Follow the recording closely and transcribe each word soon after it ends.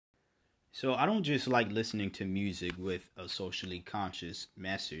So I don't just like listening to music with a socially conscious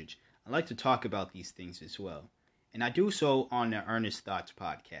message. I like to talk about these things as well. And I do so on the Earnest Thoughts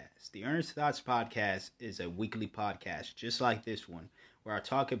podcast. The Earnest Thoughts podcast is a weekly podcast just like this one, where I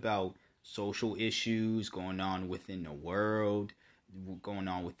talk about social issues going on within the world, going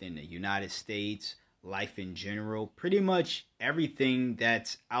on within the United States, life in general, pretty much everything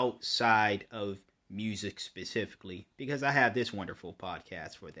that's outside of music specifically, because I have this wonderful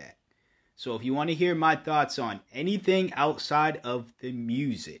podcast for that. So if you want to hear my thoughts on anything outside of the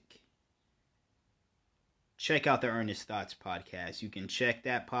music, check out the Earnest Thoughts podcast. You can check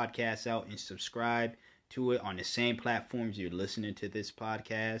that podcast out and subscribe to it on the same platforms you're listening to this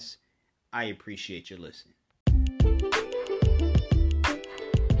podcast. I appreciate your listening.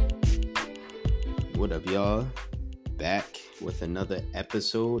 What up, y'all? Back with another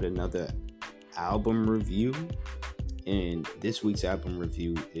episode, another album review. And this week's album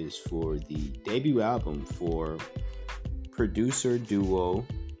review is for the debut album for producer duo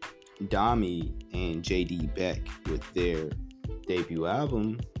Dami and JD Beck with their debut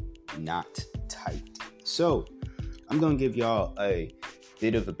album, Not Tight. So, I'm going to give y'all a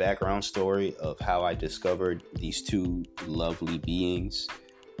bit of a background story of how I discovered these two lovely beings,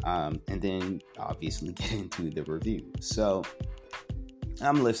 and then obviously get into the review. So,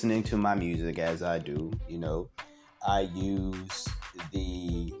 I'm listening to my music as I do, I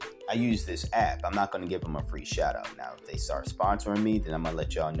use this app. I'm not going to give them a free shout out. Now, if they start sponsoring me, then I'm going to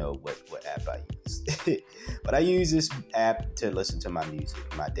let y'all know what app I use. But I use this app to listen to my music,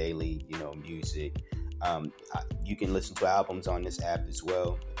 my daily, music. You can listen to albums on this app as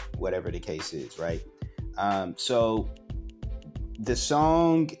well, whatever the case is, right? So the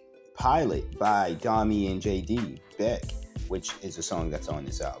song Pilot by Dami and JD Beck, which is a song that's on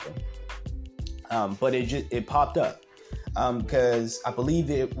this album. But it popped up because I believe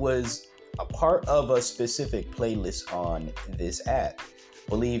it was a part of a specific playlist on this app. I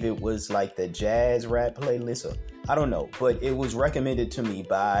believe it was like the jazz rap playlist, or I don't know, but it was recommended to me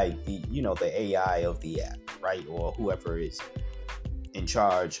by the AI of the app, right? Or whoever is in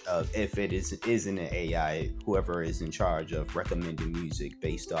charge of, if it isn't an AI, whoever is in charge of recommending music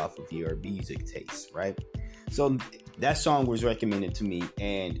based off of your music taste, right? So that song was recommended to me,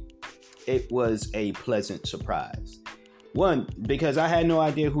 and it was a pleasant surprise. One, because I had no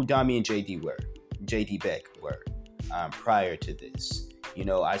idea who Dami and JD Beck were prior to this.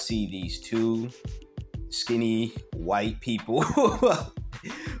 I see these two skinny white people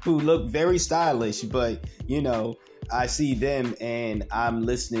who look very stylish, but, I see them and I'm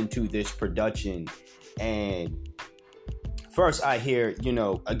listening to this production, and first I hear,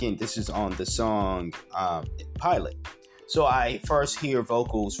 again, this is on the song Pilot. So I first hear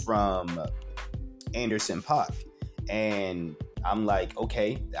vocals from Anderson .Paak, and I'm like,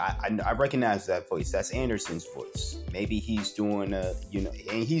 okay, I recognize that voice. That's Anderson's voice. Maybe he's doing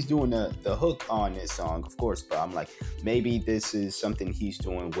and he's doing the hook on this song, of course. But I'm like, maybe this is something he's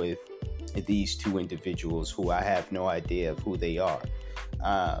doing with these two individuals who I have no idea of who they are.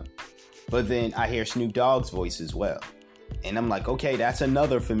 But then I hear Snoop Dogg's voice as well, and I'm like, okay, that's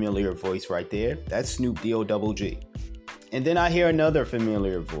another familiar voice right there. That's Snoop D-O-double-G. And then I hear another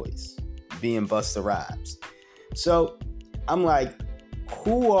familiar voice, being Busta Rhymes. So I'm like,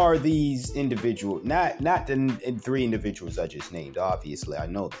 who are these individuals? Not the three individuals I just named. Obviously, I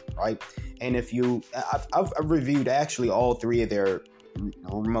know them, right? And I've reviewed actually all three of their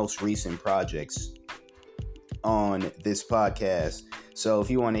most recent projects on this podcast. So if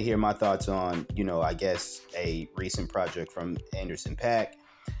you want to hear my thoughts on, I guess a recent project from Anderson .Paak,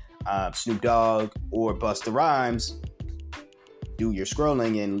 Snoop Dogg, or Busta Rhymes, do your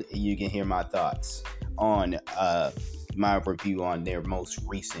scrolling and you can hear my thoughts on my review on their most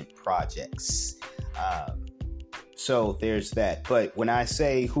recent projects. So there's that. But when I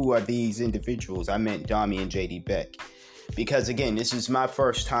say who are these individuals, I meant Dami and JD Beck. Because again, this is my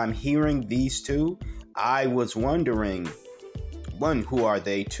first time hearing these two. I was wondering, one, who are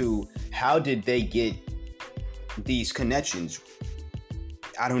they? Two, how did they get these connections?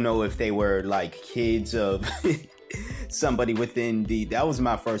 I don't know if they were like kids of somebody within that was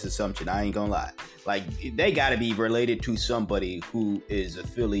my first assumption. I ain't gonna lie. Like, they gotta be related to somebody who is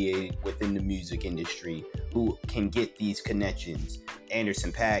affiliated within the music industry who can get these connections.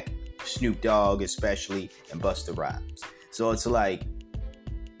 Anderson .Paak, Snoop Dogg especially, and Busta Rhymes. So it's like,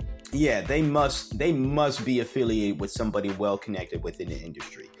 yeah, they must be affiliated with somebody well connected within the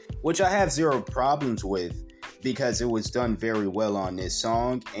industry, which I have zero problems with, because it was done very well on this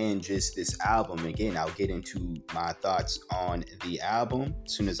song and just this album. Again, I'll get into my thoughts on the album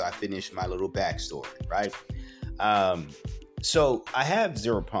as soon as I finish my little backstory, right? So I have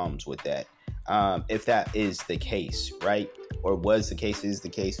zero problems with that. If that is the case, right? Or was the case, is the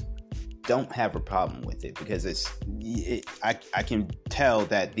case, don't have a problem with it, because I can tell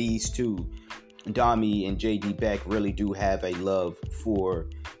that these two, Dami and JD Beck, really do have a love for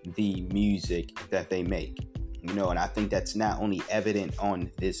the music that they make. And I think that's not only evident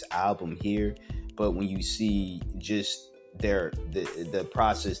on this album here, but when you see just the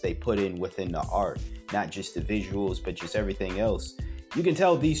process they put in within the art, not just the visuals, but just everything else. You can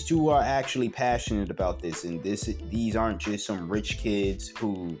tell these two are actually passionate about this, and these aren't just some rich kids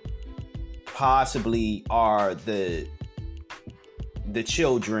who possibly are the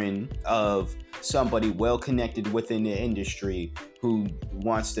children of somebody well connected within the industry who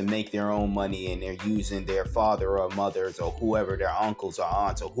wants to make their own money, and they're using their father or mothers or whoever, their uncles or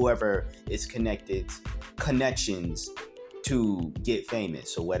aunts or whoever is connections to get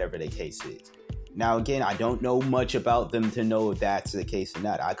famous, or whatever the case is. Now, again, I don't know much about them to know if that's the case or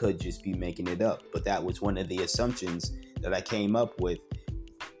not. I could just be making it up, but that was one of the assumptions that I came up with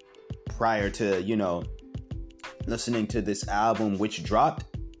prior to, listening to this album, which dropped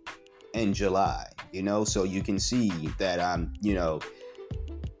in July, so you can see that I'm, I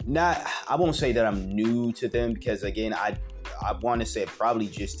won't say that I'm new to them, because again, I want to say I probably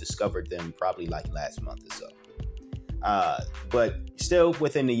just discovered them probably like last month or so. But still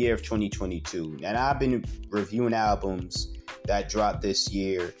within the year of 2022. And I've been reviewing albums that dropped this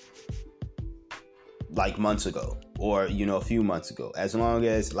year like months ago, or, a few months ago. As long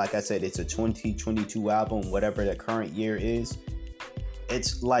as, like I said, it's a 2022 album, whatever the current year is,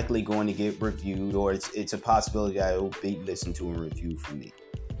 it's likely going to get reviewed, or it's a possibility that it will be listened to and reviewed for me.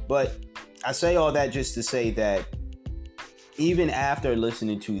 But I say all that just to say that even after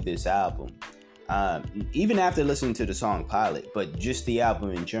listening to this album, even after listening to the song Pilot, but just the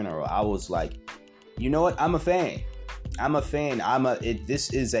album in general, I was like, you know what? I'm a fan.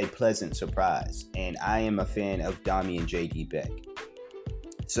 This is a pleasant surprise, and I am a fan of Dami and JD Beck.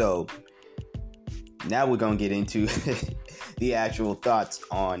 So now we're going to get into the actual thoughts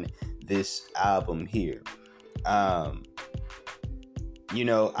on this album here.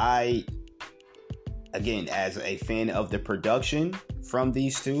 Again, as a fan of the production from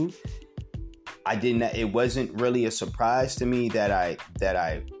these two, it wasn't really a surprise to me that I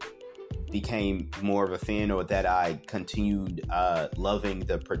became more of a fan, or that I continued loving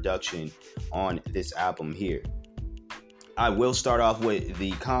the production on this album here. I will start off with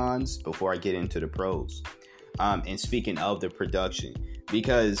the cons before I get into the pros. And speaking of the production,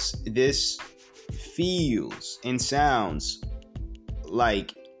 because this feels and sounds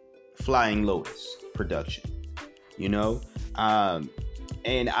like Flying Lotus production,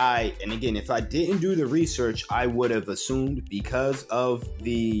 and again, if I didn't do the research, I would have assumed, because of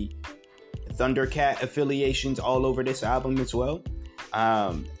the Thundercat affiliations all over this album as well,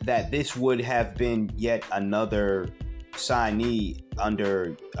 that this would have been yet another signee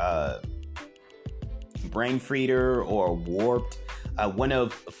under Brainfeeder or Warped, one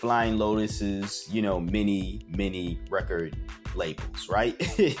of Flying Lotus's, mini record labels, right?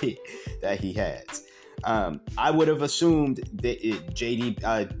 that he has. I would have assumed that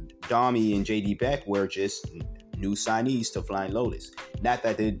Dami and JD Beck were just new signees to Flying Lotus. Not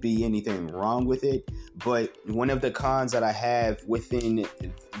that there'd be anything wrong with it, but one of the cons that I have within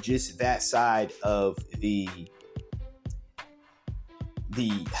just that side of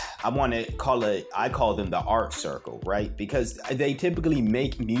I call them the art circle, right? Because they typically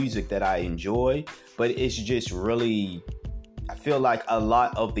make music that I enjoy, but it's just really, I feel like a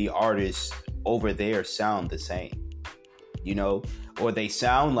lot of the artists over there sound the same, or they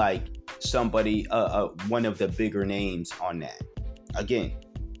sound like somebody, one of the bigger names on that. Again,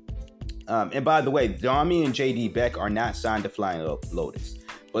 and by the way, Dami and JD Beck are not signed to Flying Lotus,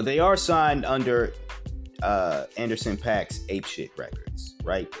 but they are signed under Anderson .Paak's Apeshit Records,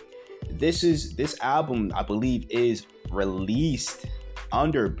 right? This album, I believe, is released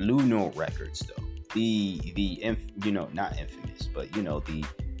under Blue Note Records, though. Not infamous, but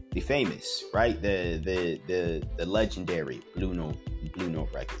the famous, right? The legendary Blue Note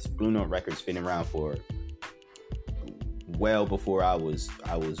Records. Blue Note Records been around for well before I was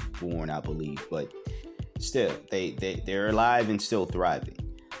born, I believe, but still, they're alive and still thriving.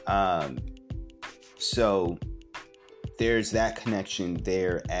 So there's that connection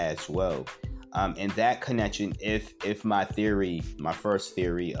there as well. And that connection, if my first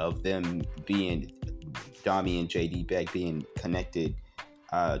theory of them being Dami and JD Beck being connected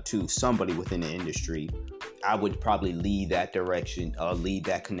to somebody within the industry, I would probably lead that direction, lead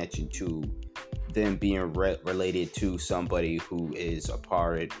that connection to them being related to somebody who is a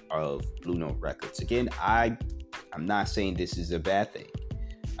part of Blue Note Records. Again, I I'm not saying this is a bad thing.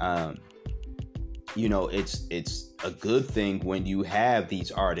 You know, it's a good thing when you have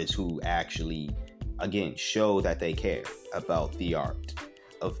these artists who actually, again, show that they care about the art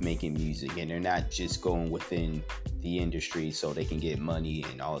of making music, and they're not just going within the industry so they can get money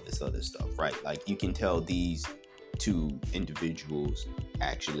and all of this other stuff, right? Like, you can tell these two individuals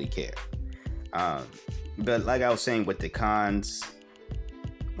actually care. But like I was saying with the cons,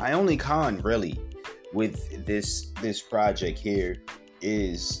 my only con really with this project here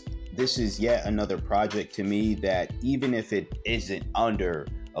is this is yet another project to me that, even if it isn't under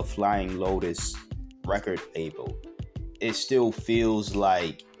a Flying Lotus record label, it still feels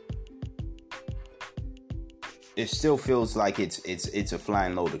like it's a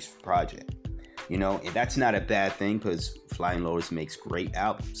Flying Lotus project, you know. And that's not a bad thing, because Flying Lotus makes great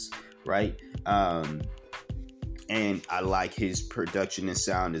albums, right? And I like his production and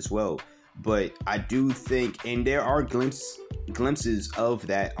sound as well. But I do think, and there are glimpses of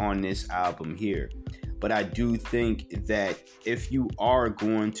that on this album here, but I do think that if you are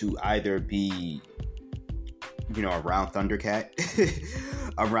going to either be, you know, around Thundercat,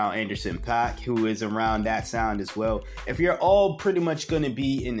 around Anderson .Paak, who is around that sound as well, if you're all pretty much going to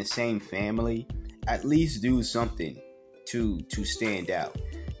be in the same family, at least do something to stand out.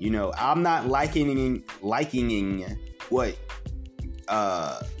 You know, I'm not likening what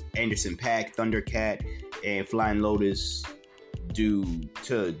Anderson .Paak, Thundercat, and Flying Lotus do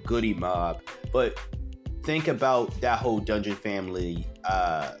to Goodie Mob, but think about that whole Dungeon Family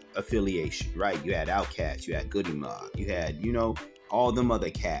affiliation, right? You had Outkast, you had Goodie Mob, you had, you know, all them other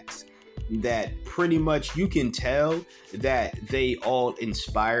cats that pretty much you can tell that they all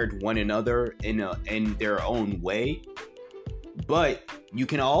inspired one another in their own way. But you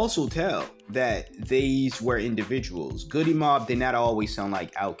can also tell that these were individuals. Goodie Mob did not always sound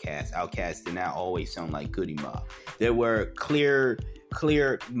like Outkast. Outkast did not always sound like Goodie Mob. There were clear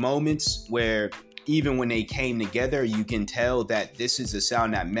moments where even when they came together, you can tell that this is a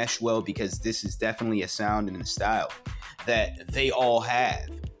sound that meshed well, because this is definitely a sound and a style that they all have,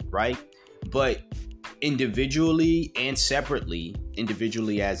 right? But individually and separately,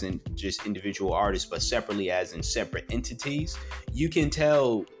 individually as in just individual artists, but separately as in separate entities, you can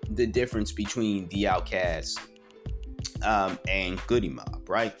tell the difference between the Outkast and Goodie Mob,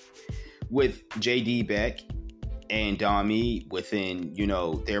 right? With JD Beck and Dami within, you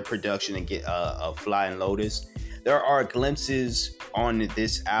know, their production and get a Flying Lotus, there are glimpses on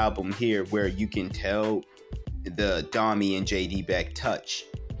this album here where you can tell the Dami and JD Beck touch,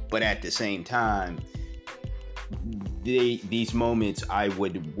 but at the same time, these moments I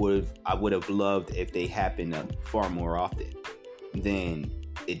would have loved if they happened far more often than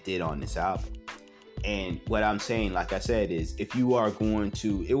it did on this album. And what I'm saying, like I said, is if you are going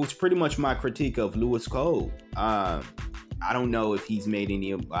to, it was pretty much my critique of Louis Cole. I don't know if he's made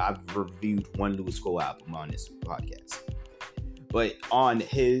any. I've reviewed one Louis Cole album on this podcast, but on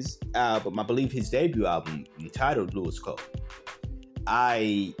his album, I believe his debut album entitled Louis Cole,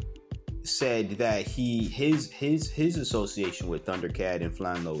 I said that his association with Thundercat and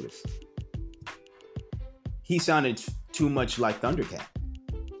Flying Lotus, he sounded too much like Thundercat.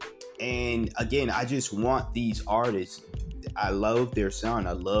 And again, I just want these artists, I love their sound,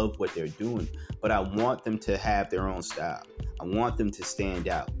 I love what they're doing, but I want them to have their own style. I want them to stand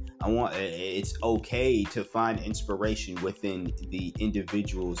out. It's okay to find inspiration within the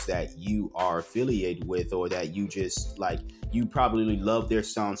individuals that you are affiliated with, or that you just like, you probably love their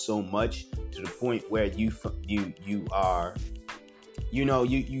sound so much to the point where you are, you know,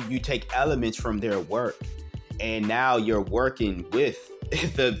 you take elements from their work, and now you're working with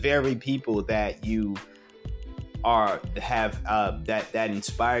the very people that you have that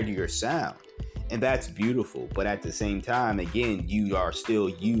inspired your sound. And that's beautiful. But at the same time, again, you are still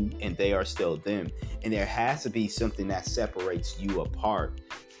you and they are still them. And there has to be something that separates you apart,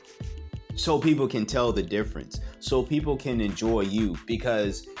 so people can tell the difference, so people can enjoy you.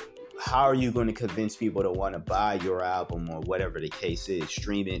 Because how are you going to convince people to want to buy your album or whatever the case is,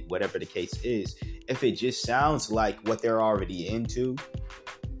 stream it, whatever the case is, if it just sounds like what they're already into?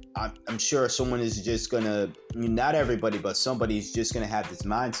 I'm sure someone is just going to, not everybody, but somebody's just going to have this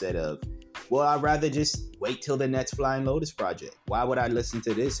mindset of, well, I'd rather just wait till the next Flying Lotus project. Why would I listen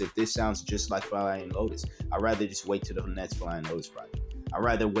to this if this sounds just like Flying Lotus? I'd rather just wait till the next Flying Lotus project. I'd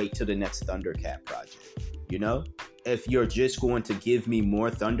rather wait till the next Thundercat project. You know, if you're just going to give me more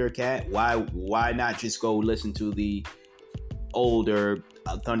Thundercat, why not just go listen to the older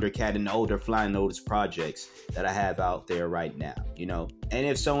Thundercat and older Flying Lotus projects that I have out there right now, you know? And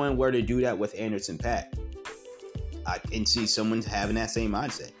if someone were to do that with Anderson .Paak, I can see someone having that same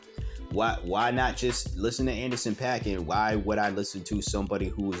mindset. Why not just listen to Anderson .Paak, and why would I listen to somebody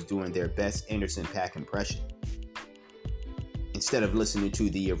who is doing their best Anderson .Paak impression instead of listening to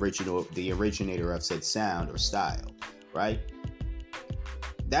the originator of said sound or style, right?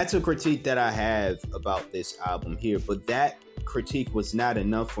 That's a critique that I have about this album here, but that critique was not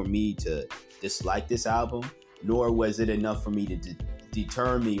enough for me to dislike this album, nor was it enough for me to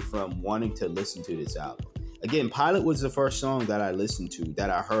deter me from wanting to listen to this album. Again, Pilot was the first song that I listened to, that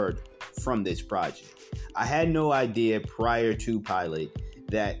I heard from this project. I had no idea prior to Pilot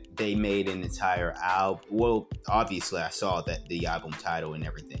that they made an entire album. Well, obviously I saw that the album title and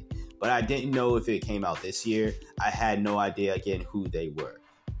everything, but I didn't know if it came out this year. I had no idea, again, who they were.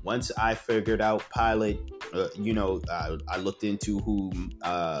 Once I figured out Pilot, I looked into who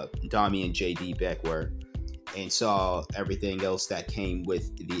Dami and JD Beck were and saw everything else that came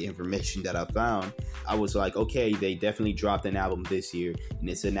with the information that I found. I was like, okay, they definitely dropped an album this year, and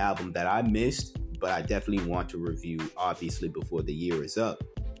it's an album that I missed, but I definitely want to review, obviously, before the year is up,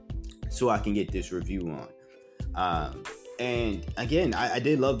 so I can get this review on. And again, I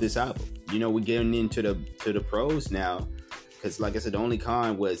did love this album. We're getting into the pros now, because like I said, the only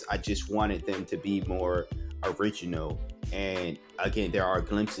con was I just wanted them to be more original. And again, there are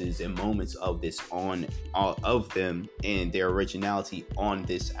glimpses and moments of this of them and their originality on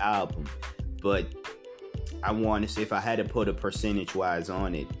this album. But I want to say, if I had to put a percentage wise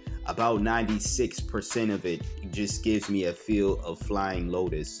on it, about 96% of it just gives me a feel of Flying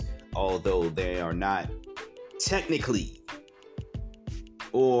Lotus, although they are not technically,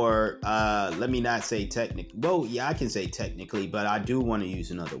 or let me not say technically. Well, yeah, I can say technically, but I do want to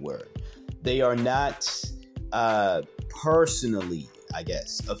use another word. They are not personally, I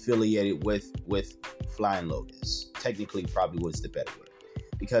guess, affiliated with Flying Lotus. Technically, probably was the better word,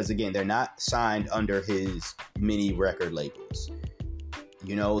 because again, they're not signed under his mini record labels.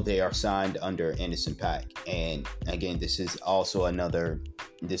 They are signed under Anderson .Paak, and again, this is also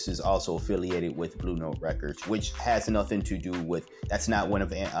affiliated with Blue Note Records, which has nothing to do with. That's not one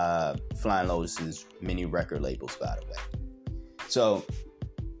of Flying Lotus's mini record labels, by the way. So.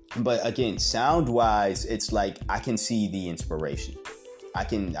 But again, sound-wise, it's like I can see the inspiration. I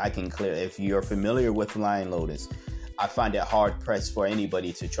can clear. If you're familiar with Flying Lotus, I find it hard-pressed for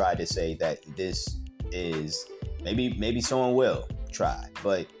anybody to try to say that this is, maybe someone will try,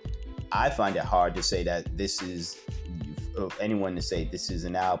 but I find it hard to say that this is, anyone to say this is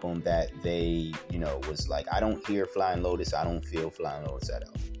an album that they, was like, I don't hear Flying Lotus, I don't feel Flying Lotus at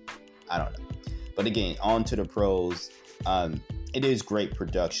all. I don't know. But again, on to the pros. It is great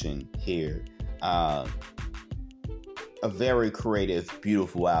production here. A very creative,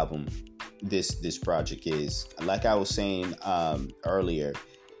 beautiful album. This project is. Like I was saying earlier,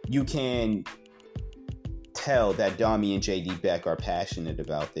 you can tell that Dami and JD Beck are passionate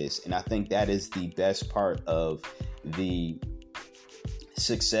about this, and I think that is the best part of the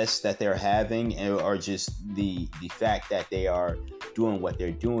success that they're having, or just the fact that they are doing what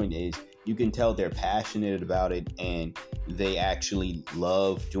they're doing. Is you can tell they're passionate about it, and they actually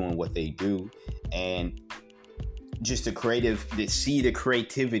love doing what they do, and just to see the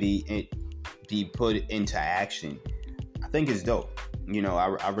creativity be put into action, I think is dope.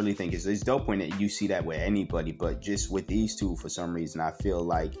 I really think it's dope when you see that with anybody, but just with these two, for some reason, I feel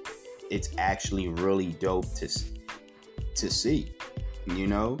like it's actually really dope to see.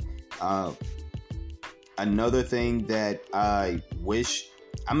 Another thing that I wish,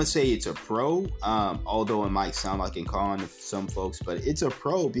 I'm gonna say it's a pro, although it might sound like a con to some folks, but it's a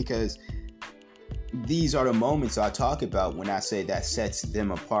pro because these are the moments I talk about when I say that sets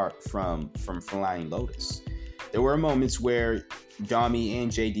them apart from Flying Lotus. There were moments where Dami and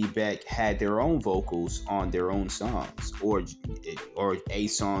JD Beck had their own vocals on their own songs, or a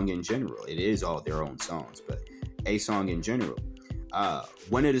song in general. It is all their own songs, but a song in general.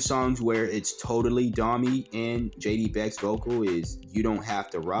 One of the songs where it's totally Dami and JD Beck's vocal is "You Don't Have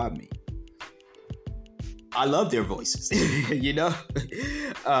to Rob Me." I love their voices,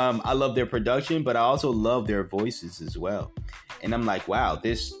 I love their production, but I also love their voices as well. And I'm like, wow,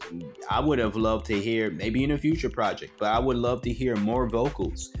 I would have loved to hear, maybe in a future project, but I would love to hear more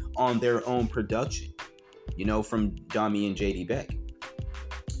vocals on their own production, from Dami and JD Beck.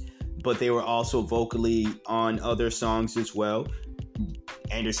 But they were also vocally on other songs as well.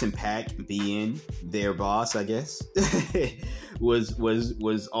 Anderson .Paak, being their boss, I guess,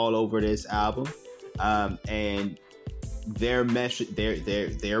 was all over this album. And their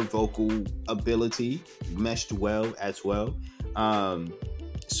vocal ability meshed well as well.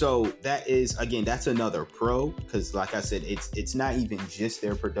 So that is, again, that's another pro, because like I said, it's not even just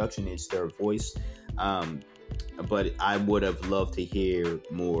their production, it's their voice. but I would have loved to hear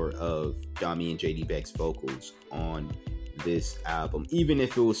more of Dami and JD Beck's vocals on this album, even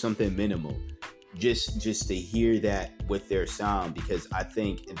if it was something minimal, just to hear that with their sound, because I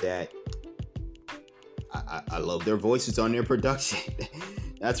think that I love their voices on their production.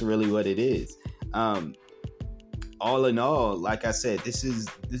 That's really what it is. All in all, like I said, this is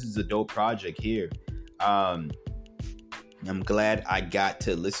a dope project here. I'm glad I got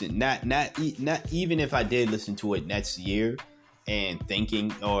to listen. Not even if I did listen to it next year, and thinking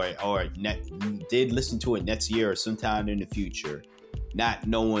did listen to it next year or sometime in the future, not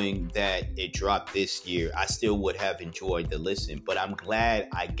knowing that it dropped this year, I still would have enjoyed the listen. But I'm glad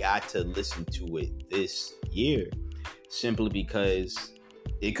I got to listen to it this year, simply because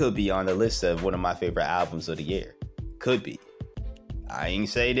it could be on the list of one of my favorite albums of the year. Could be. I ain't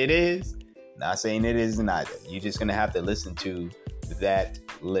saying it is. Not saying it isn't either. You're just going to have to listen to that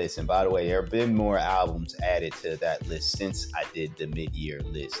list. And by the way, there have been more albums added to that list since I did the mid-year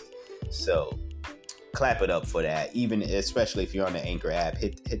list. So clap it up for that. Even especially if you're on the Anchor app,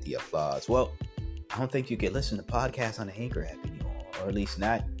 hit the applause. Well, I don't think you can listen to podcasts on the Anchor app anymore, or at least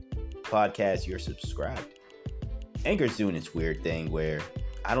not podcasts you're subscribed. Anchor's doing its weird thing where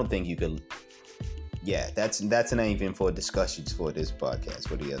I don't think you could. Yeah, that's not even for discussions for this podcast,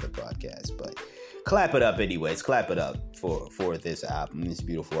 for the other podcast. But clap it up anyways. Clap it up for this album, this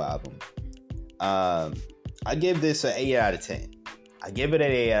beautiful album. I give this an 8 out of 10. I give it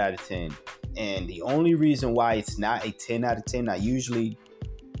an 8 out of 10. And the only reason why it's not a 10 out of 10, I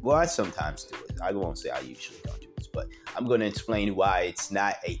sometimes do it. I won't say I usually don't do this, but I'm going to explain why it's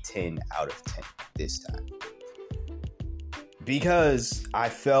not a 10 out of 10 this time. Because I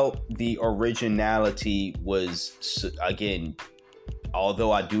felt the originality was, again,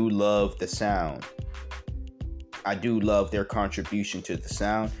 although I do love the sound, I do love their contribution to the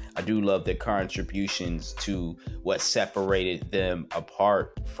sound. I do love their contributions to what separated them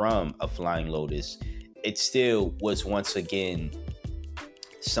apart from A Flying Lotus. It still was, once again,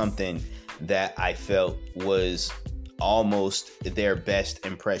 something that I felt was almost their best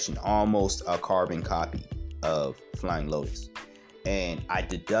impression, almost a carbon copy of Flying Lotus. And I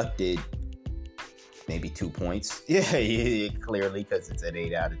deducted maybe 2 points. Yeah, clearly, because it's an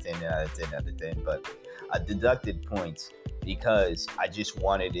 8 out of 10 out of 10 out of 10. But I deducted points because I just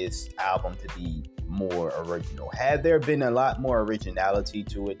wanted this album to be more original. Had there been a lot more originality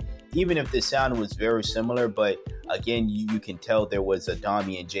to it, even if the sound was very similar, but again, you can tell there was a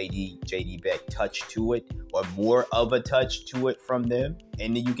Dami and JD Beck touch to it, or more of a touch to it from them.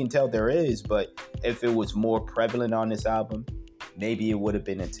 And you can tell there is, but if it was more prevalent on this album, maybe it would have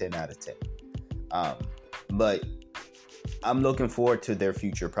been a 10 out of 10. But I'm looking forward to their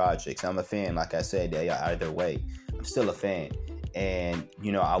future projects. I'm a fan, like I said, either way. I'm still a fan. And,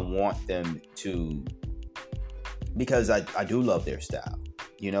 I want them to, because I do love their style.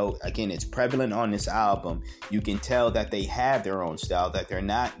 Again, it's prevalent on this album. You can tell that they have their own style, that they're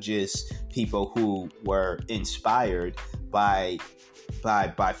not just people who were inspired by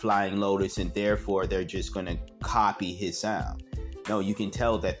Flying Lotus and therefore they're just going to copy his sound. No, you can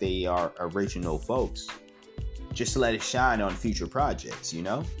tell that they are original folks. Just let it shine on future projects,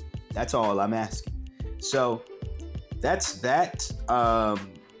 That's all I'm asking. So that's that.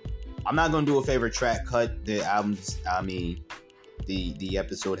 I'm not going to do a favorite track cut. The albums, the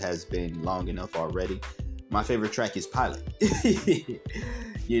episode has been long enough already. My favorite track is Pilot. It's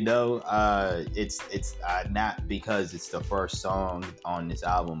not because it's the first song on this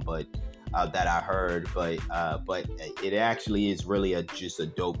album, but that I heard, but it actually is really just a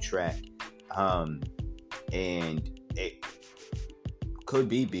dope track, and it could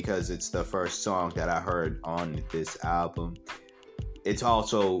be because it's the first song that I heard on this album. It's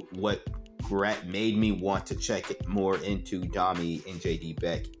also what made me want to check it more into Dami and JD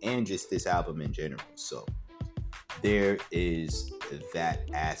Beck and just this album in general. So there is that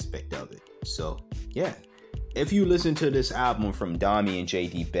aspect of it. So yeah, if you listen to this album from Dami and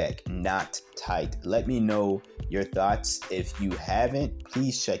JD Beck, Not Tight, let me know your thoughts. If you haven't,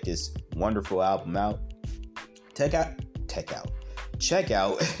 please check this wonderful album out. Check out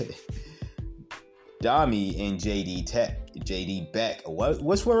Dami and JD Beck.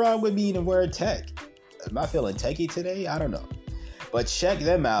 What's wrong with me in the word tech? Am I feeling techie today? I don't know. But check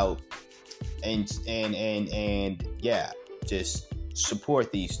them out and yeah, just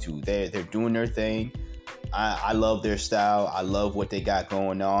support these two. They're doing their thing. I love their style. I love what they got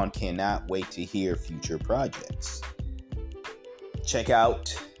going on. Cannot wait to hear future projects. Check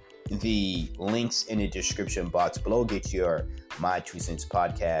out the links in the description box below. Get your My 2 Cents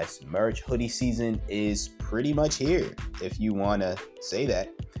podcast merch. Hoodie season is pretty much here, if you want to say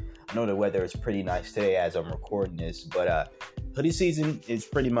that. I know the weather is pretty nice today as I'm recording this, but hoodie season is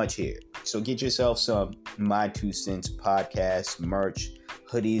pretty much here. So get yourself some My Two Cents podcast merch,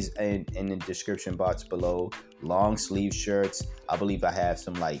 hoodies in the description box below, long sleeve shirts. I believe I have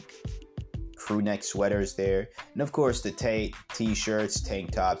some like crew neck sweaters there. And of course the t-shirts,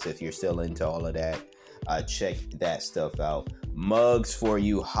 tank tops, if you're still into all of that. Check that stuff out. Mugs for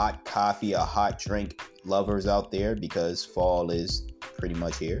you hot coffee, a hot drink lovers out there, because fall is pretty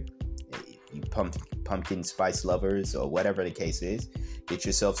much here. You pumpkin spice lovers or whatever the case is, get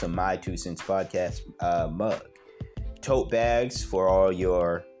yourself some My Two Cents podcast mug. Tote bags for all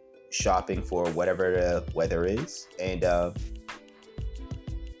your shopping for whatever the weather is. And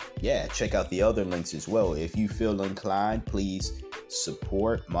check out the other links as well. If you feel inclined, please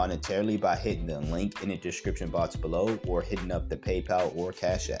support monetarily by hitting the link in the description box below or hitting up the PayPal or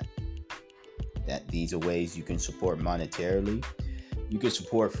Cash App. These are ways you can support monetarily. You can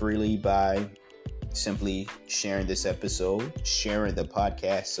support freely by simply sharing this episode, sharing the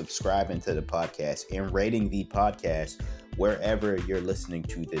podcast, subscribing to the podcast, and rating the podcast wherever you're listening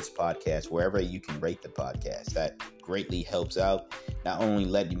to this podcast, wherever you can rate the podcast. That greatly helps out, not only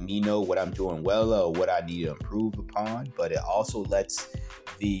letting me know what I'm doing well or what I need to improve upon, but it also lets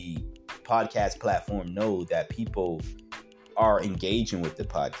the podcast platform know that people are engaging with the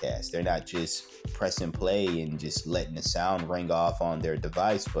podcast. They're not just pressing play and just letting the sound ring off on their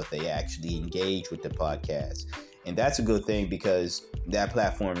device, but they actually engage with the podcast. And that's a good thing, because that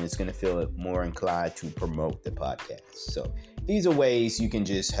platform is going to feel more inclined to promote the podcast. So these are ways you can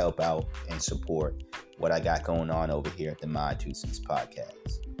just help out and support what I got going on over here at the My Two Cents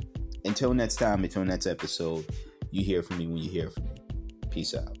podcast. Until next time, until next episode, you hear from me when you hear from me.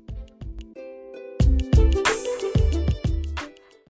 Peace out.